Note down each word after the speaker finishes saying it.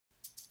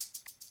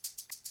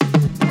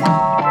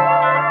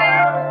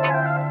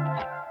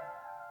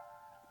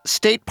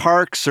State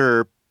parks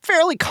are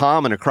fairly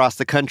common across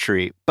the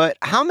country, but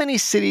how many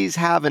cities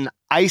have an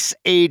Ice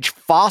Age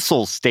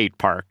fossil state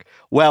park?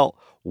 Well,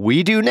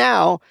 we do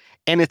now,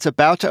 and it's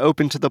about to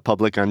open to the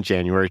public on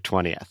January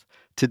 20th.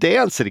 Today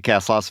on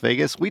CityCast Las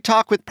Vegas, we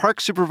talk with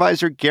Park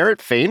Supervisor Garrett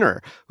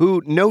Feiner,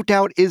 who no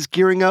doubt is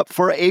gearing up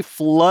for a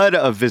flood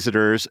of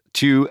visitors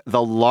to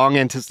the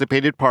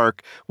long-anticipated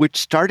park, which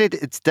started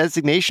its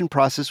designation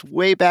process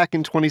way back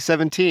in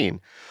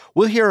 2017.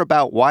 We'll hear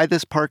about why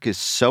this park is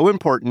so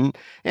important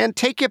and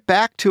take it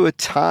back to a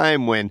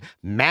time when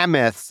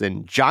mammoths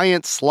and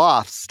giant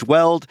sloths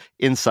dwelled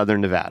in southern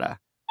Nevada.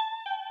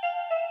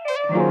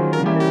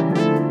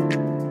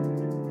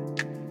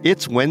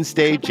 It's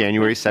Wednesday,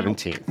 January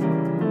 17th.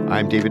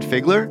 I'm David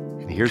Figler,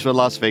 and here's what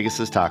Las Vegas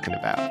is talking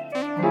about.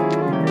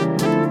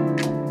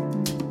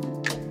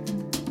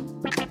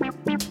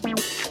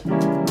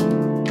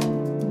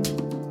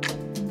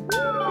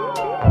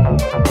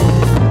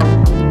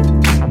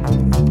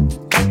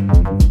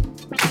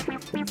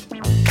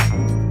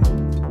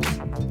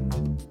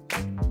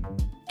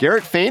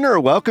 Garrett Feiner,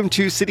 welcome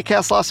to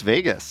CityCast Las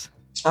Vegas.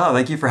 Oh,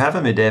 thank you for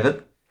having me,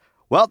 David.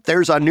 Well,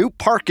 there's a new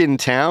park in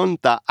town,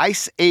 the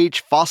Ice Age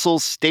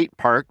Fossils State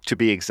Park, to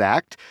be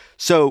exact.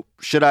 So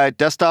should I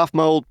dust off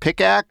my old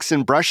pickaxe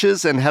and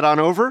brushes and head on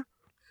over?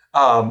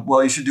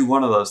 Well, you should do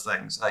one of those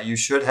things. You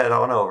should head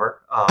on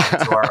over.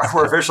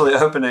 We're officially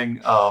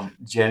opening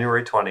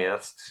January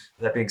 20th.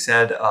 That being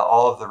said,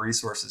 all of the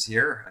resources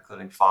here,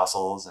 including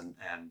fossils and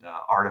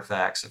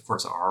artifacts, of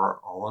course, are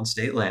all on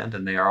state land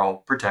and they are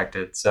all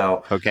protected.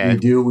 So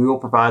we will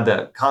provide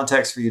the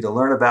context for you to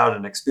learn about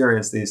and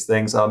experience these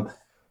things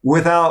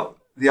without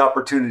the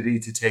opportunity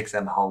to take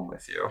them home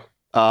with you.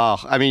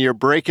 Oh, I mean, you're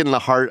breaking the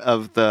heart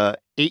of the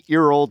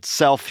 8-year-old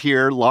self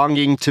here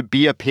longing to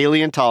be a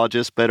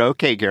paleontologist, but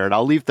okay, Garrett,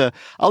 I'll leave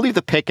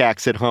the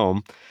pickaxe at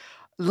home.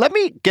 Let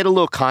me get a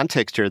little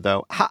context here,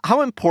 though.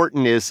 How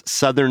important is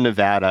Southern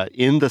Nevada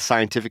in the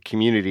scientific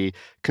community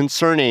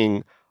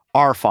concerning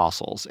our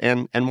fossils,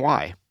 and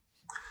why?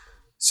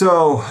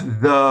 So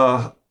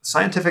the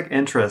scientific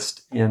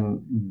interest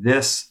in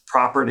this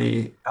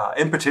property,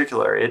 in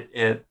particular,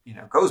 it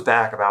goes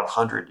back about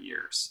 100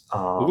 years.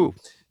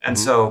 And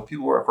so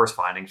people were first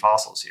finding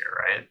fossils here,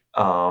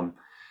 right?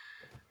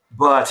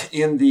 But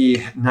in the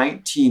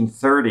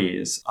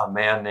 1930s, a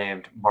man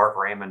named Mark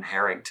Raymond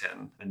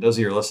Harrington, and those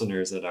of your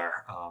listeners that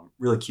are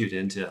really cued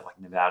into like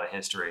Nevada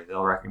history,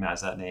 they'll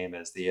recognize that name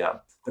as the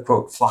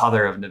quote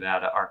father of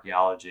Nevada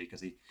archaeology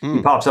because he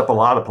pops up a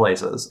lot of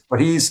places.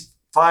 But he's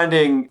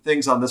finding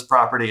things on this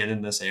property and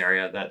in this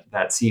area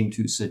that seem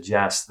to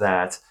suggest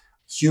that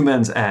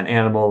humans and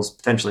animals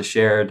potentially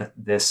shared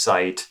this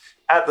site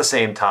at the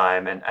same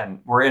time and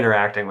were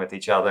interacting with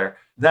each other.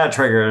 That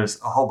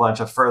triggers a whole bunch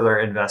of further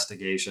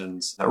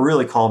investigations that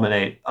really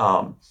culminate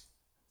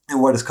in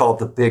what is called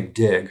the Big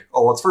Dig.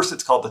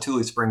 It's called the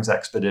Tule Springs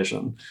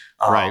Expedition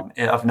of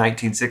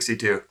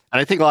 1962. And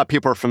I think a lot of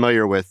people are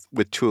familiar with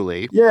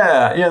Tule.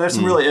 Yeah, there's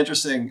some really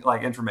interesting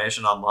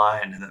information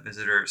online that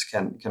visitors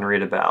can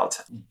read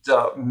about.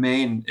 The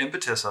main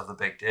impetus of the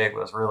Big Dig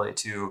was really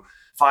to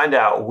find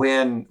out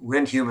when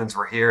humans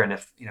were here and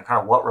if,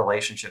 kind of what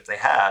relationship they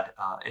had,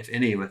 if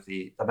any, with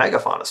the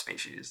megafauna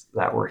species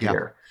that were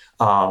here.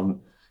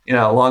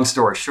 Long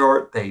story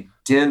short, they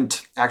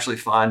didn't actually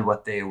find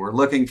what they were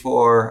looking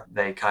for.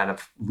 They kind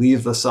of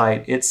leave the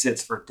site. It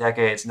sits for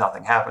decades.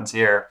 Nothing happens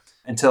here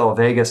until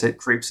Vegas, it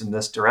creeps in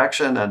this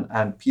direction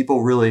and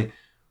people really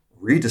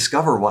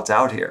rediscover what's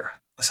out here.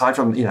 Aside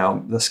from,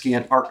 the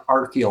scant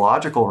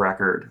archaeological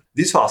record,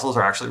 these fossils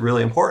are actually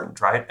really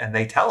important, right? And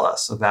they tell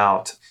us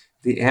about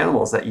the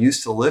animals that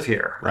used to live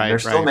here. Right, they're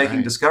still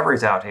making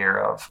discoveries out here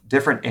of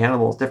different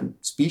animals,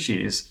 different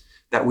species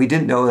that we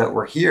didn't know that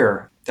were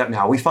here, that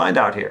now we find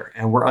out here.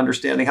 And we're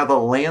understanding how the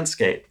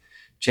landscape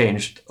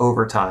changed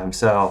over time.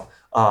 So,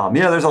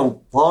 there's a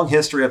long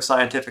history of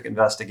scientific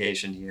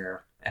investigation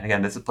here. And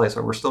again, it's a place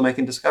where we're still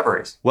making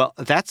discoveries. Well,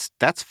 that's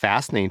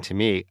fascinating to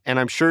me. And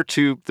I'm sure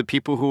to the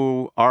people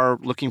who are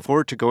looking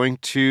forward to going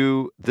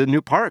to the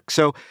new park.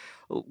 So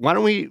why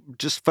don't we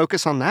just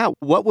focus on that?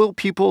 What will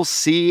people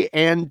see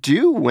and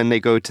do when they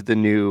go to the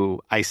new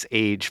Ice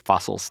Age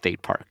Fossil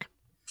State Park?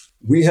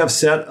 We have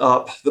set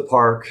up the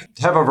park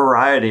to have a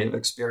variety of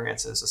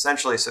experiences,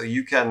 essentially, so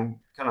you can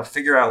kind of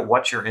figure out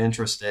what you're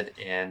interested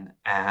in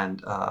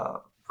and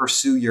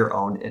pursue your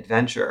own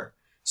adventure.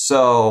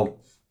 So,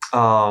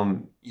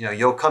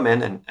 you'll come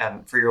in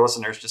and for your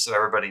listeners, just so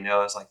everybody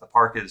knows, the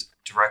park is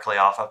directly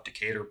off of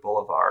Decatur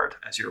Boulevard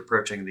as you're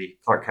approaching the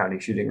Clark County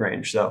shooting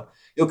range. So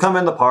you'll come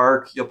in the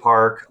park, you'll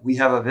park. We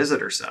have a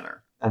visitor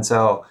center. And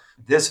so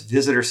this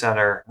visitor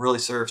center really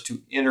serves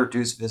to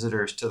introduce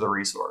visitors to the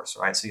resource,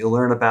 right? So you'll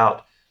learn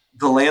about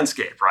the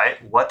landscape, right?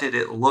 What did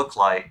it look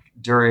like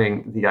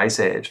during the Ice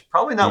Age?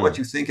 Probably not what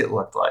you think it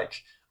looked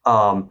like.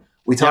 I'm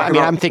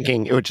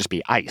thinking it would just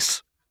be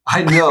ice.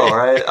 I know,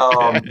 right?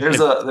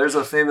 There's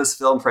a famous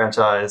film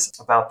franchise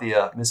about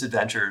the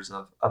misadventures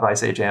of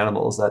Ice Age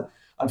animals that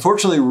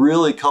unfortunately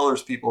really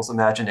colors people's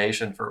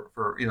imagination for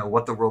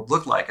what the world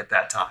looked like at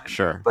that time.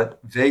 Sure. But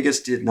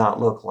Vegas did not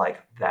look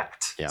like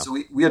that. Yeah. So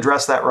we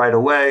address that right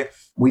away.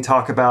 We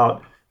talk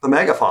about the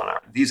megafauna,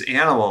 these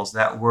animals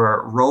that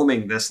were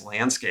roaming this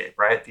landscape,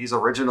 right? These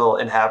original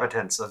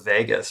inhabitants of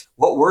Vegas.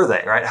 What were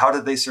they, right? How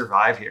did they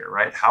survive here,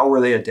 right? How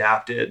were they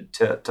adapted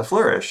to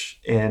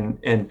flourish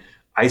in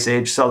Ice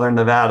Age Southern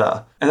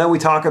Nevada? And then we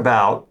talk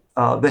about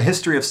the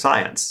history of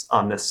science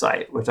on this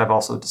site, which I've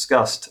also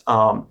discussed.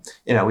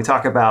 We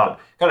talk about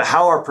kind of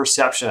how our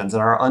perceptions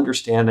and our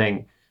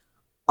understanding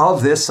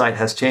of this site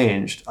has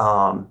changed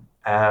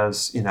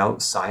as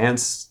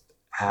science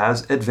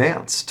has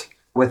advanced.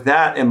 With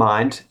that in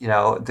mind,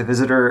 the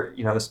visitor,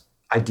 is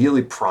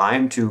ideally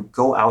primed to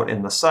go out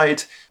in the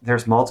site.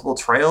 There's multiple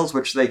trails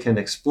which they can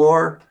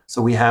explore.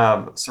 So we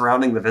have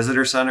surrounding the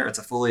visitor center, it's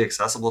a fully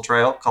accessible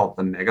trail called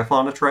the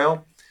Megafauna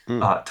Trail.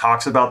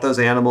 Talks about those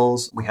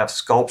animals. We have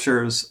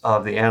sculptures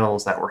of the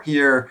animals that were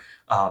here,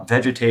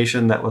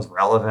 vegetation that was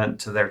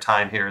relevant to their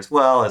time here as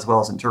well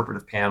as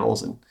interpretive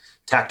panels and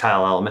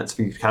tactile elements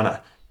for you to kind of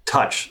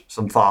touch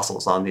some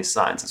fossils on these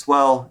signs as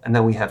well. And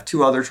then we have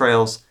two other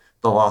trails,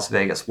 the Las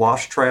Vegas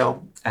Wash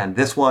Trail, and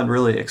this one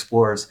really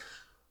explores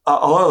a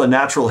lot of the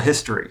natural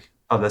history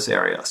of this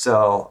area.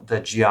 So the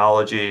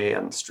geology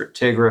and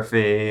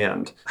stratigraphy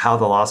and how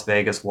the Las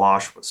Vegas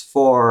Wash was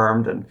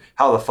formed and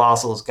how the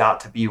fossils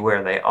got to be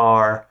where they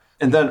are.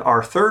 And then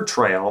our third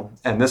trail,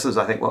 and this is,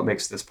 I think, what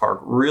makes this park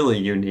really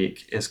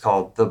unique, is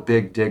called the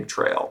Big Dig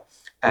Trail.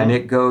 And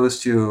it goes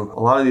to a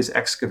lot of these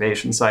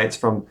excavation sites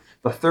from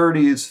the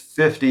 30s,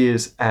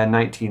 50s, and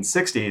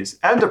 1960s,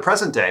 and to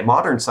present day,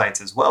 modern sites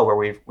as well, where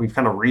we've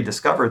kind of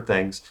rediscovered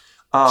things.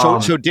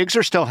 So digs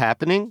are still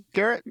happening,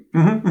 Garrett?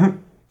 Mm-hmm.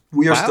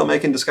 We are still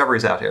making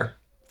discoveries out here.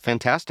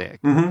 Fantastic.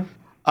 Mm-hmm.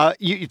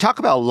 You talk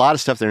about a lot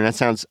of stuff there, and that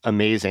sounds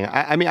amazing.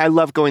 I mean, I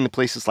love going to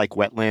places like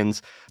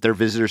Wetlands. Their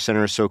visitor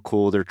center is so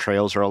cool. Their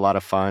trails are a lot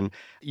of fun.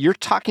 You're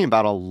talking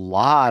about a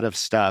lot of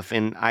stuff,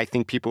 and I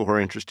think people who are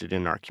interested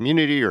in our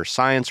community or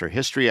science or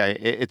history,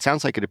 it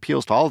sounds like it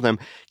appeals to all of them.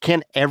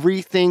 Can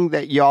everything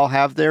that y'all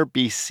have there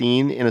be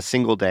seen in a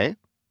single day?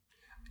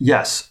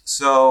 Yes.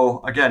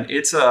 So again,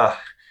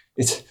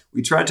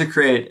 we tried to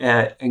create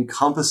an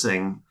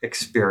encompassing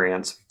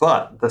experience,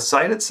 but the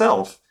site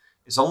itself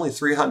is only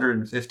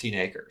 315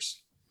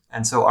 acres.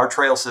 And so our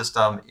trail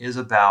system is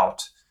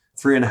about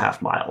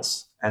 3.5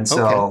 miles. And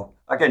so,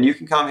 Again, you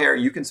can come here,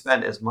 you can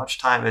spend as much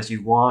time as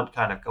you want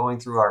kind of going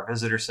through our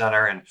visitor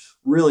center and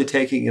really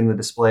taking in the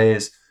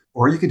displays,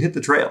 or you can hit the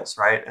trails,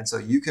 right? And so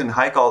you can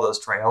hike all those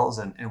trails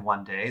in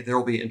one day. There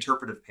will be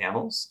interpretive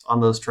panels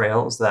on those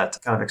trails that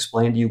kind of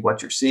explain to you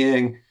what you're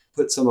seeing,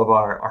 put some of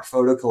our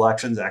photo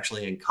collections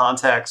actually in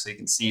context so you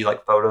can see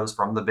like photos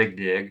from the Big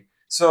Dig.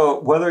 So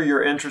whether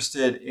you're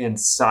interested in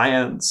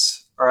science,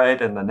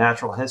 right, and the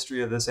natural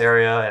history of this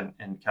area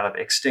and kind of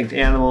extinct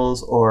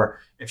animals, or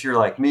if you're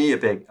like me, a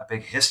big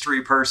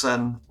history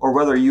person, or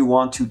whether you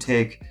want to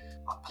take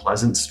a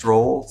pleasant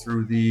stroll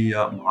through the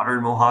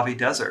modern Mojave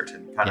Desert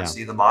and kind of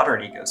see the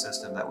modern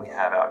ecosystem that we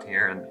have out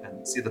here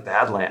and see the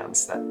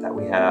Badlands that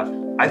we have,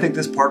 I think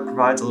this park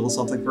provides a little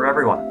something for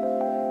everyone.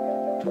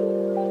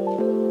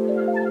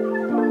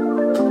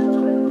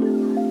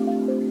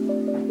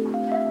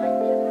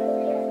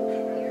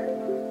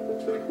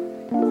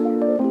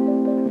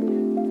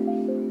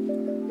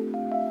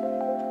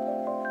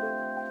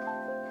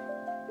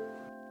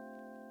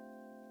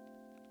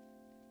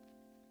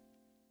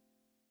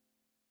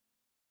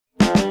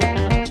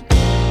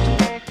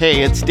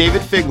 Hey, it's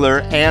David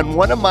Figler, and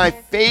one of my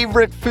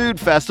favorite food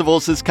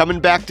festivals is coming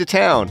back to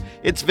town.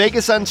 It's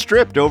Vegas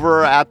Unstripped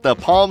over at the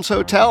Palms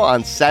Hotel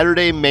on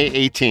Saturday, May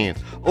 18th.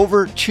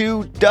 Over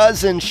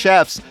 24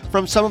 chefs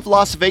from some of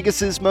Las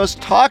Vegas's most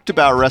talked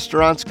about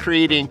restaurants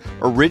creating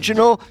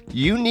original,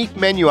 unique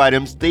menu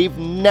items they've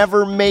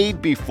never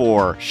made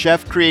before.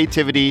 Chef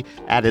creativity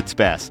at its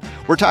best.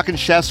 We're talking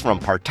chefs from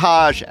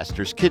Partage,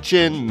 Esther's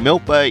Kitchen,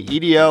 Milpa,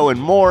 EDO,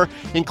 and more,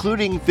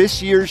 including this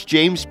year's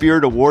James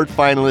Beard Award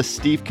finalist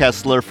Steve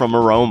Kessler from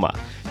Aroma.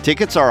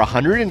 Tickets are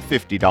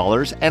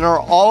 $150 and are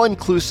all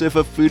inclusive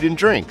of food and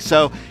drink,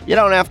 so you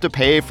don't have to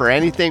pay for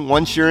anything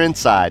once you're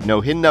inside.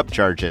 No hidden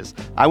upcharges.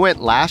 I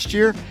went last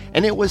year,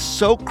 and it was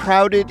so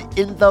crowded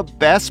in the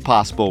best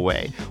possible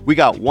way. We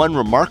got one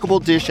remarkable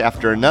dish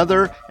after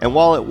another, and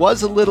while it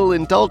was a little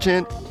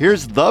indulgent,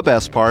 here's the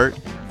best part.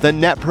 The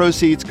net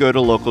proceeds go to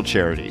local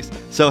charities.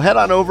 So head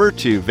on over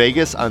to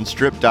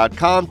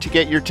vegasunstrip.com to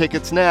get your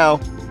tickets now.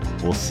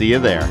 We'll see you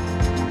there.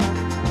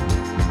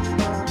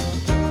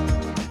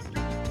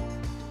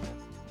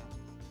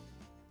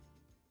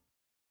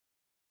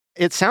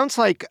 It sounds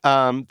like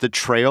the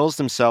trails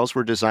themselves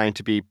were designed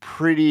to be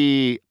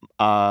pretty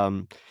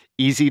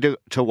easy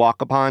to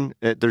walk upon.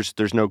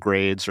 There's no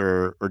grades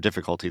or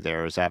difficulty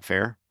there. Is that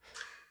fair?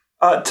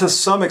 To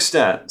some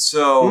extent.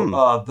 So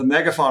the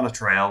Megafauna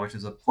Trail, which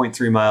is a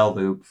 0.3 mile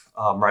loop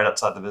right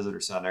outside the visitor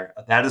center,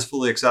 that is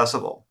fully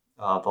accessible.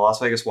 The Las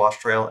Vegas Wash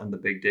Trail and the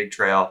Big Dig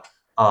Trail,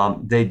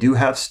 they do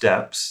have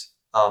steps.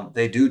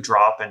 They do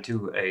drop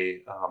into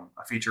a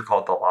feature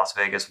called the Las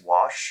Vegas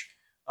Wash,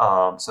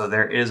 So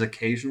there is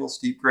occasional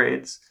steep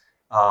grades.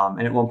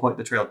 And at one point,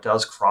 the trail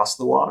does cross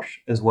the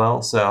wash as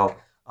well. So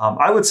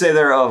I would say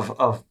they're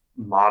of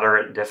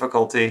moderate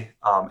difficulty.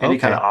 Any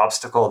kind of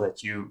obstacle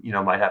that you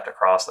might have to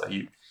cross, though,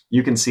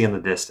 you can see in the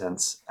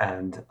distance.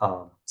 And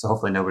so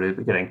hopefully nobody will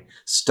be getting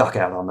stuck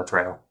out on the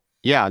trail.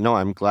 Yeah, no,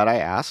 I'm glad I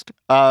asked.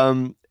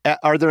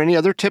 Are there any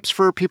other tips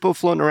for people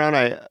floating around?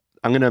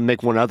 I'm going to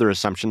make one other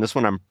assumption. This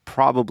one I'm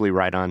probably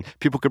right on.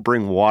 People could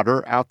bring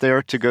water out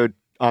there to go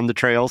on the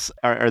trails.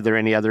 Are there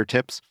any other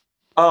tips?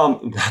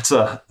 That's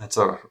a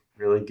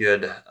really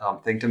good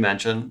thing to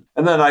mention.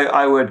 And then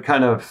I would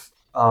kind of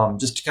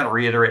just to kind of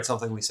reiterate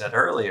something we said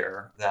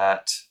earlier,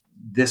 that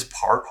this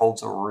park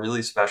holds a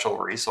really special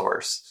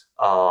resource.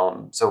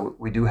 So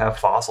we do have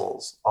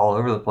fossils all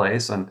over the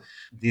place, and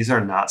these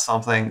are not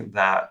something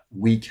that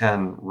we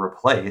can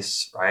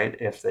replace, right?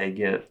 If they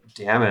get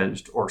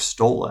damaged or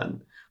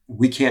stolen,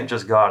 we can't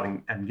just go out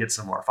and get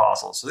some more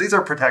fossils. So these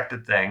are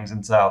protected things.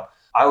 And so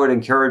I would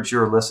encourage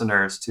your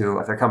listeners to,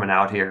 if they're coming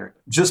out here,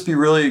 just be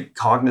really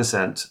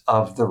cognizant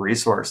of the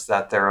resource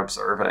that they're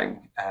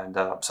observing, and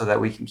so that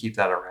we can keep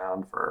that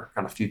around for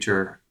kind of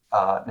future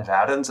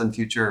Nevadans and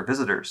future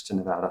visitors to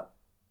Nevada.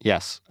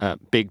 Yes,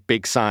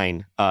 big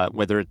sign,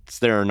 whether it's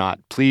there or not.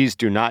 Please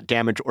do not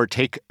damage or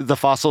take the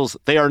fossils.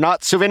 They are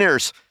not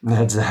souvenirs.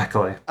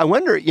 Exactly. I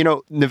wonder,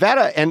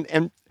 Nevada,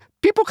 and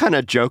people kind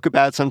of joke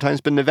about it sometimes,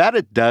 but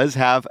Nevada does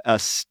have a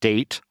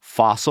state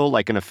fossil,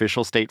 like an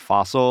official state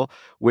fossil,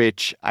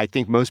 which I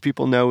think most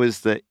people know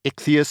is the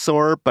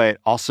ichthyosaur, but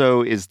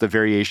also is the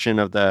variation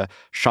of the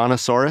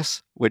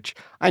Shawnosaurus, which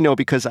I know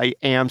because I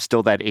am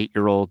still that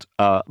 8-year-old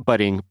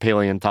budding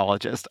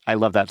paleontologist. I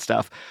love that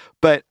stuff.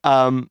 But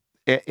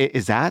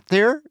is that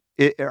there?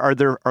 Are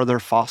there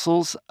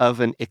fossils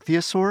of an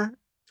ichthyosaur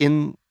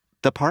in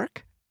the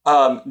park?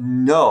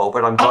 No,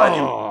 but I'm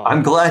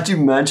glad you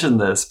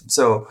mentioned this.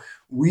 So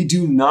we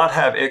do not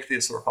have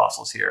ichthyosaur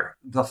fossils here.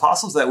 The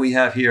fossils that we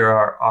have here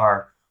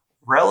are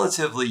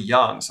relatively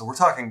young. So we're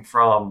talking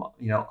from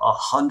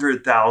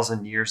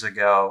 100,000 years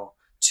ago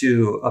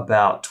to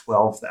about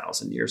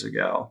 12,000 years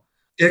ago.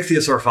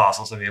 Ichthyosaur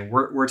fossils, I mean,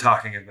 we're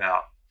talking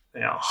about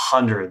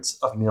hundreds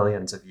of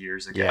millions of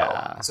years ago.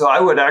 Yeah. So I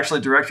would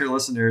actually direct your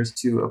listeners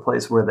to a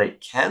place where they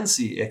can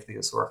see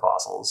ichthyosaur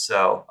fossils.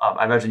 So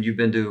I imagine you've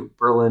been to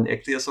Berlin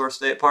Ichthyosaur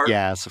State Park.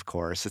 Yes, of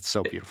course. It's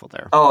so beautiful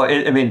there.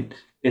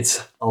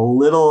 It's a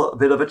little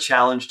bit of a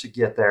challenge to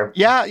get there.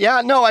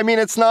 Yeah. No, I mean,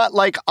 it's not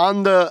like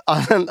in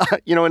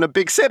a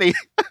big city.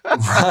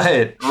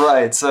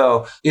 Right.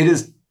 So it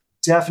is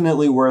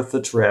definitely worth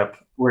the trip,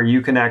 where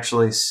you can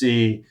actually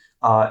see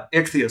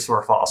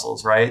ichthyosaur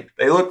fossils, right?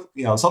 They look,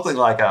 something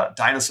like a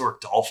dinosaur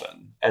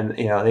dolphin. And,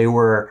 they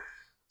were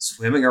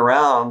swimming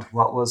around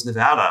what was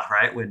Nevada,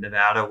 right? When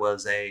Nevada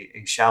was a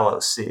shallow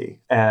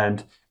sea.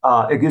 And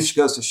it just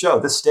goes to show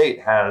this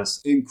state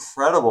has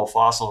incredible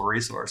fossil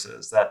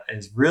resources that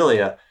is really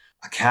a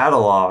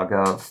catalog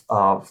of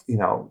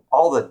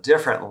all the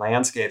different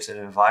landscapes and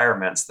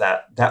environments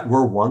that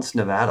were once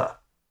Nevada.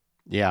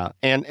 Yeah.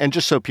 And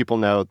just so people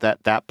know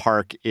that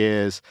park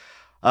is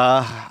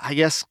I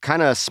guess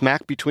kind of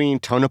smack between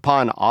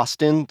Tonopah and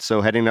Austin.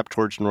 So heading up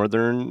towards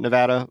northern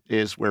Nevada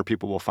is where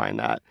people will find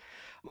that.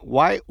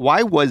 Why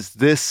was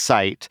this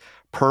site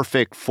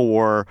perfect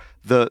for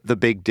the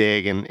Big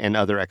Dig and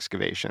other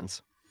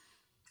excavations?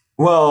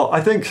 Well, I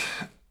think,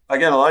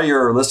 again, a lot of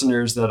your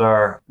listeners that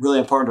are really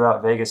important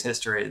about Vegas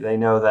history, they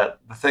know that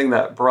the thing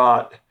that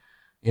brought,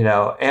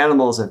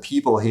 animals and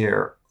people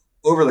here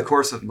over the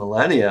course of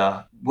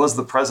millennia was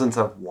the presence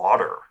of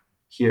water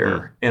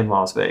here in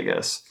Las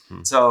Vegas.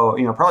 So,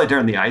 probably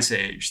during the Ice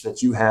Age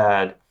that you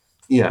had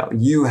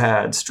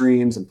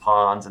streams and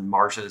ponds and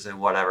marshes and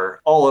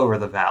whatever all over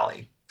the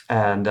valley.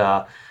 And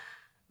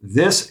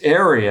this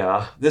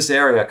area,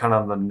 kind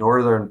of the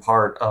northern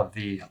part of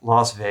the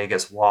Las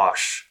Vegas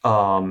Wash,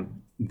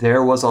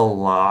 there was a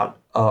lot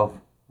of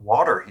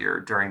water here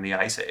during the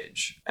Ice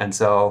Age. And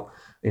so,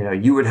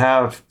 you would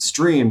have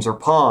streams or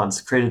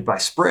ponds created by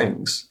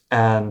springs,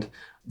 and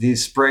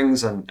these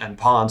springs and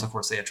ponds, of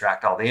course, they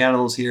attract all the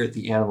animals here.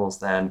 The animals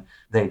then,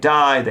 they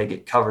die, they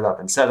get covered up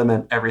in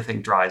sediment,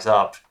 everything dries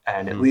up,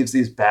 and it leaves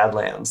these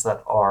badlands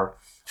that are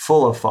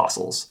full of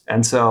fossils.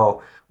 And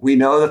so we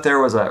know that there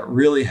was a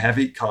really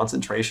heavy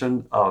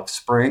concentration of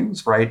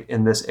springs right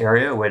in this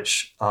area,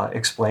 which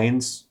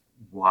explains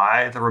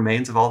why the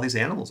remains of all these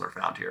animals are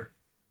found here.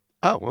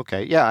 Oh,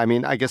 okay. Yeah, I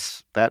mean, I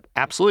guess that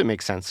absolutely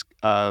makes sense.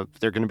 They're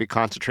going to be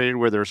concentrated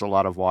where there's a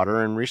lot of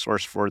water and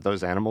resource for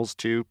those animals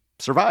to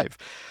survive.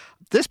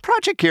 This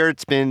project here,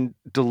 it's been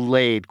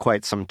delayed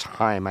quite some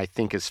time, I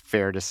think is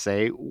fair to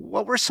say.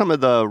 What were some of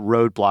the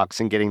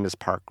roadblocks in getting this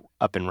park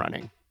up and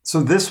running?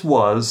 So this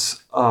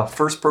was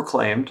first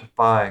proclaimed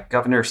by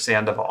Governor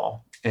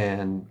Sandoval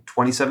in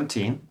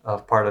 2017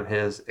 of part of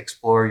his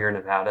Explore Your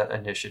Nevada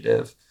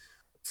initiative.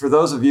 For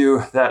those of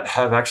you that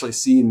have actually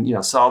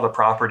saw the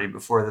property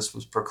before this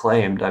was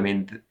proclaimed, I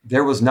mean,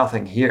 there was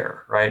nothing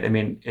here, right? I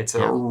mean, it's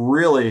a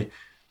really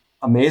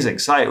amazing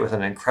site with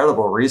an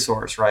incredible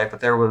resource, right? But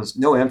there was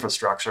no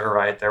infrastructure,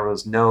 right? There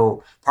was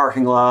no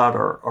parking lot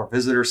or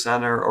visitor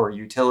center or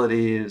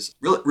utilities,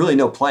 really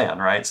no plan,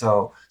 right?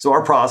 So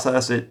our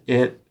process,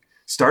 it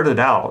started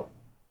out,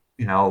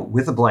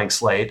 with a blank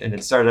slate, and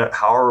it started out,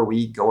 how are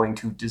we going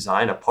to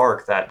design a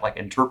park that like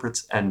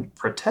interprets and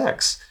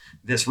protects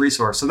this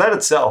resource? So that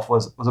itself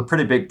was a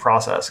pretty big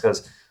process,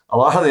 because a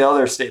lot of the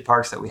other state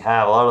parks that we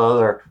have, a lot of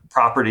other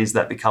properties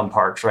that become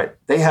parks, right?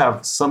 They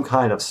have some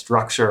kind of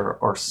structure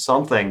or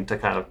something to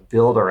kind of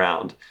build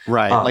around.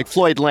 Right. Like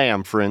Floyd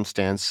Lamb, for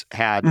instance,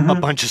 had a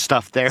bunch of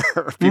stuff there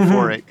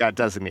before it got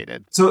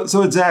designated.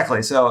 So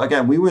exactly. So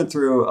again, we went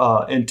through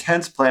an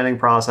intense planning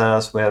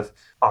process with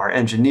our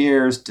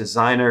engineers,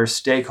 designers,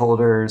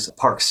 stakeholders,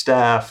 park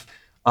staff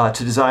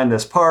to design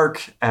this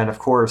park. And of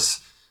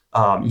course,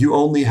 you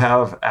only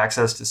have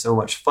access to so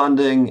much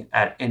funding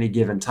at any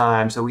given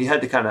time. So we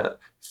had to kind of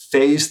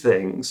phase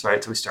things,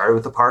 right? So we started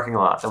with the parking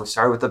lot, then we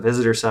started with the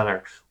visitor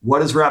center.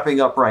 What is wrapping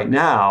up right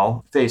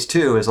now, phase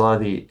 2, is a lot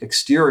of the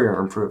exterior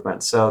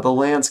improvements. So the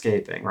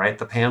landscaping, right?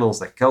 The panels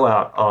that go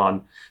out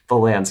on the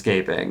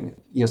landscaping,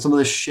 some of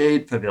the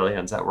shade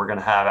pavilions that we're going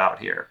to have out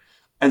here.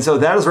 And so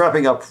that is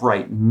wrapping up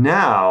right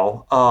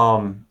now.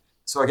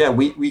 So again,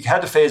 we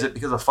had to phase it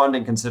because of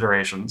funding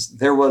considerations.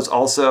 There was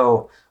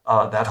also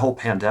that whole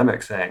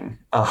pandemic thing.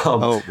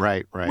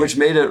 Right. Which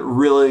made it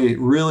really,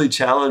 really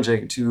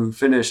challenging to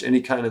finish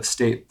any kind of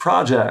state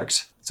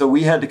project. So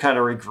we had to kind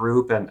of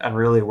regroup and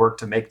really work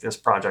to make this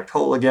project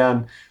whole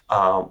again.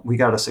 We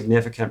got a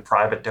significant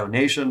private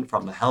donation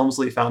from the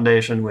Helmsley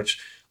Foundation, which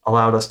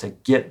allowed us to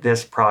get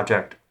this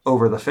project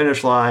over the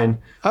finish line.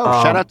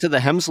 Shout out to the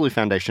Helmsley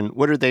Foundation.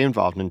 What are they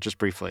involved in, just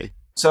briefly?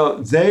 So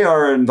they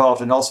are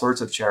involved in all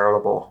sorts of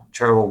charitable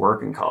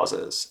work and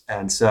causes.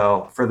 And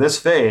so for this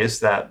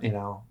phase that,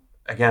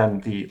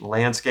 again, the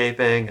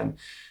landscaping and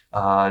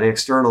the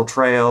external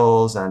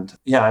trails and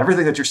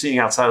everything that you're seeing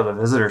outside of the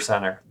visitor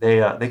center,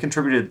 they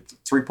contributed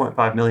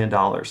 $3.5 million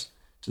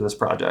to this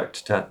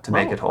project to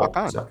make it whole.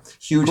 So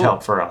huge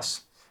help for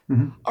us.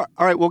 Mm-hmm.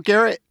 All right. Well,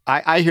 Garrett,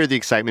 I hear the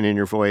excitement in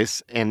your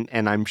voice, and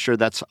I'm sure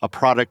that's a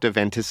product of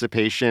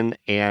anticipation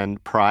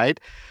and pride.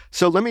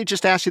 So let me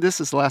just ask you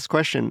this as the last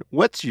question.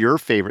 What's your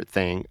favorite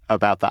thing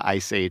about the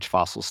Ice Age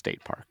Fossil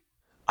State Park?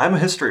 I'm a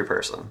history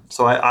person.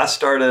 So I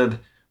started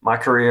my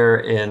career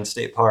in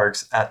state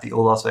parks at the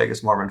Old Las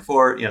Vegas Mormon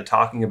Fort,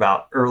 talking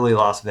about early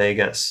Las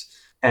Vegas.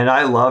 And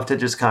I love to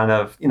just kind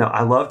of,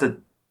 I love to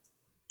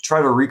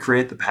try to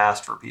recreate the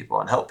past for people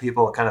and help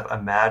people kind of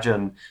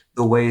imagine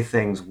the way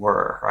things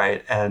were,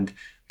 right? And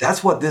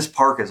that's what this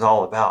park is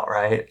all about,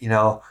 right?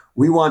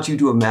 We want you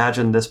to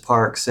imagine this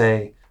park,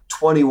 say,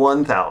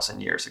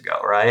 21,000 years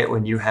ago, right?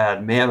 When you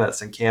had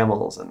mammoths and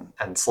camels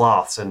and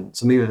sloths and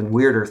some even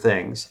weirder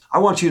things. I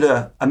want you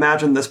to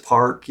imagine this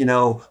park,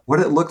 what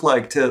it looked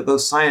like to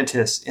those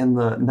scientists in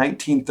the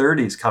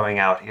 1930s coming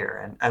out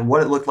here and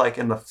what it looked like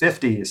in the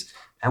 50s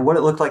and what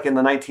it looked like in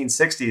the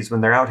 1960s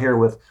when they're out here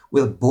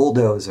with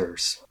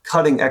bulldozers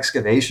cutting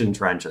excavation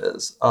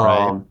trenches.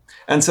 Right.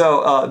 And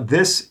so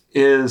this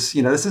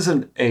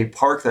isn't a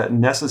park that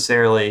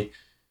necessarily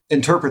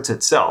interprets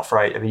itself,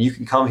 right? I mean, you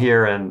can come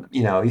here and,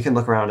 you can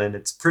look around and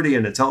it's pretty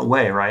in its own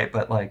way, right?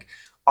 But like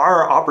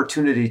our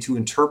opportunity to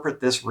interpret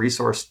this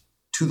resource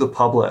to the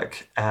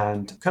public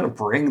and kind of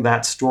bring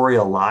that story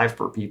alive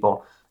for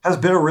people has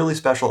been a really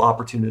special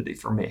opportunity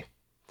for me.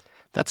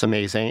 That's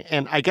amazing.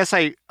 And I guess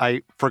I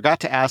forgot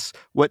to ask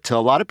what to a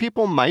lot of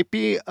people might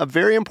be a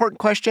very important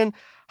question.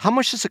 How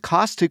much does it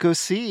cost to go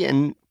see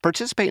and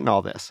participate in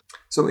all this?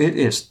 So it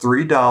is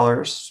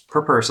 $3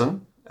 per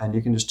person, and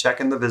you can just check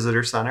in the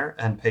visitor center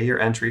and pay your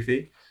entry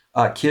fee.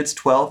 Kids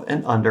 12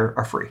 and under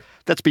are free.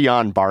 That's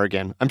beyond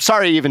bargain. I'm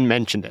sorry I even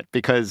mentioned it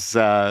because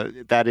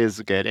that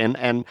is good.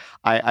 And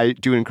I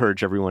do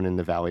encourage everyone in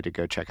the Valley to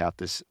go check out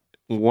this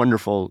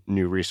wonderful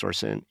new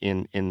resource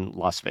in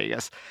Las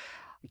Vegas.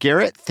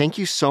 Garrett, thank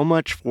you so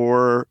much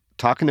for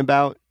talking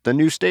about the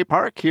new state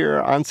park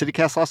here on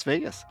CityCast Las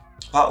Vegas.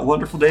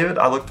 Wonderful, David.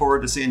 I look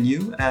forward to seeing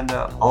you and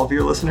all of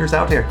your listeners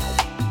out here.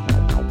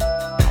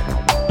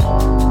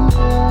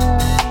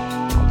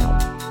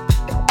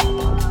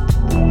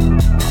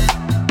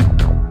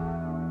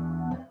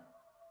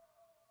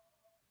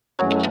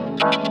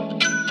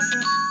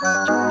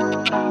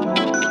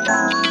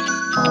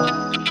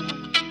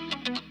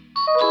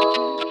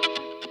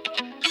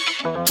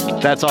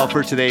 That's all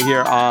for today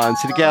here on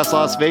CityCast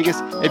Las Vegas.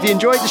 If you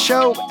enjoyed the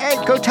show,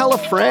 hey, go tell a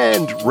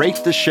friend, rate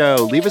the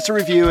show, leave us a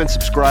review, and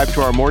subscribe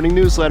to our morning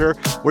newsletter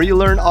where you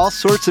learn all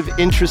sorts of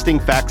interesting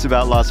facts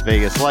about Las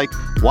Vegas, like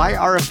why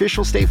our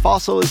official state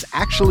fossil is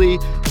actually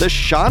the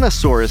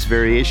Shawnosaurus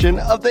variation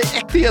of the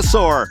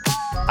ichthyosaur.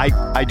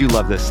 I do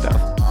love this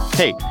stuff.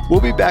 Hey, we'll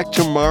be back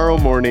tomorrow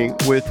morning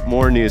with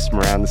more news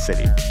from around the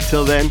city.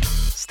 Till then,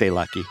 stay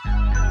lucky.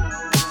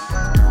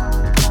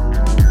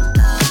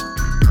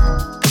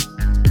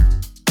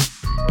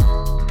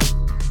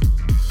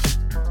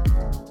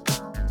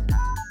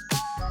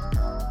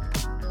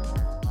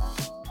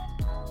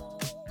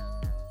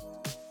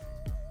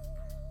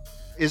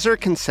 is there a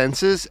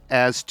consensus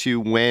as to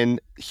when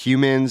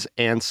humans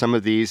and some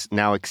of these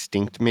now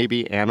extinct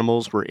maybe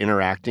animals were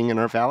interacting in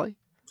our valley?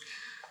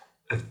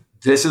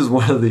 This is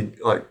one of the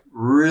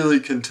really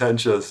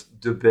contentious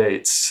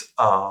debates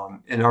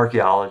in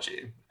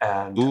archaeology.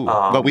 And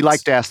but we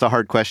like to ask the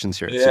hard questions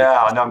here.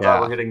 Yeah, and I'm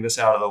glad we're getting this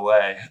out of the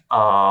way.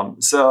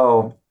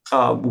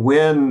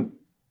 When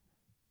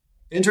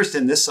interest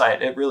in this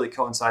site, it really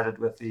coincided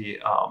with the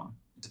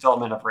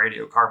development of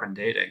radiocarbon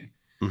dating.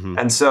 Mm-hmm.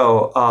 And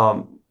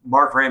so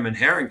Mark Raymond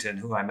Harrington,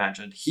 who I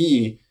mentioned,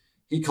 he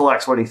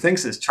collects what he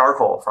thinks is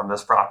charcoal from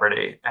this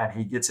property, and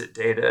he gets it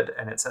dated,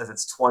 and it says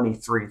it's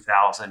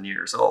 23,000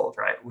 years old,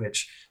 right?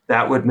 Which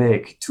that would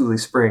make Tule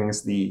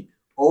Springs the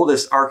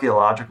oldest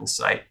archaeological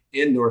site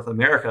in North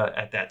America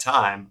at that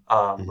time,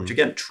 which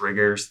again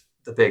triggers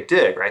the Big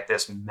Dig, right?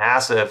 This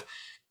massive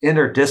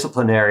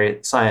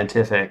interdisciplinary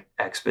scientific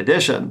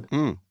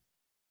expedition.